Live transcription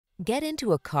Get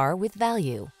into a car with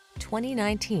value.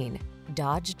 2019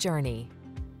 Dodge Journey.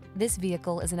 This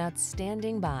vehicle is an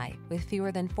outstanding buy with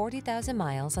fewer than 40,000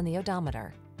 miles on the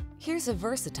odometer. Here's a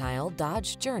versatile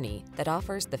Dodge Journey that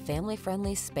offers the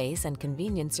family-friendly space and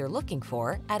convenience you're looking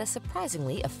for at a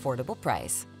surprisingly affordable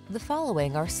price. The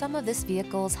following are some of this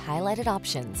vehicle's highlighted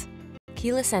options: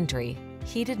 keyless entry,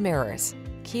 heated mirrors,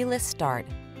 keyless start,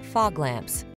 fog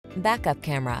lamps, backup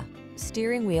camera,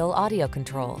 steering wheel audio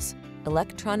controls,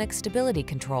 electronic stability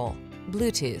control,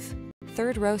 Bluetooth,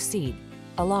 third row seat,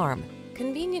 alarm.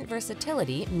 Convenient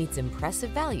versatility meets impressive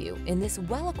value in this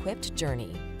well-equipped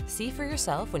Journey. See for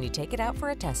yourself when you take it out for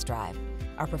a test drive.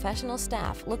 Our professional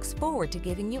staff looks forward to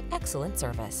giving you excellent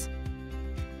service.